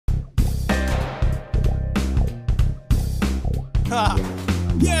Ha!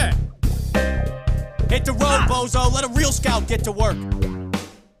 Yeah! Hit the road, bozo. Let a real scout get to work.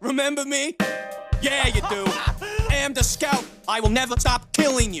 Remember me? Yeah, you do. I am the scout. I will never stop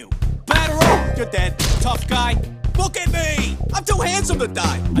killing you. Batter up, you're dead. Tough guy. Look at me! I'm too handsome to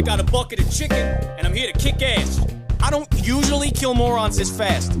die. I got a bucket of chicken, and I'm here to kick ass. I don't usually kill morons this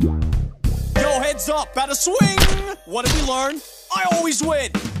fast. Yo, heads up, better swing! What did we learn? I always win!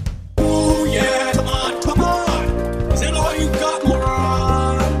 Ooh, yeah, come on, come on! Is that all you got,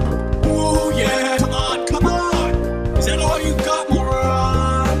 moron? Ooh, yeah, come on, come on! Is that all you got,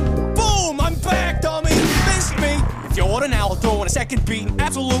 moron? Boom! I'm back, dummy! Missed me! If you order now, I'll throw in a second beat,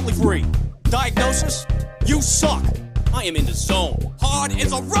 absolutely free. Diagnosis? You suck! I am in the zone. Hard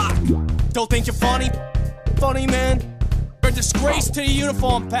as a rock! Don't think you're funny? Funny, man? You're a disgrace to the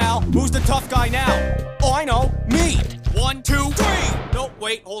uniform, pal. Who's the tough guy now? Oh, I know. Me! 1, 2, 3! No,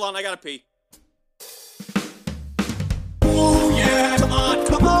 wait, hold on, I gotta pee. Ooh, yeah, come on,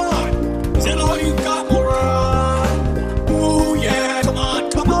 come on! Is that all you got, moron? Ooh, yeah, come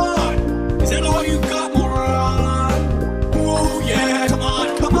on, come on! Is that all you got, moron? Ooh, yeah, come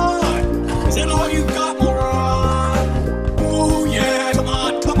on, come on! Is that all you got, moron? Ooh, yeah, come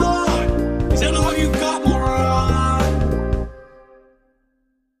on, come on! Is that all you got, moron?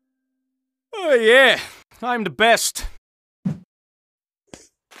 Oh, yeah, I'm the best.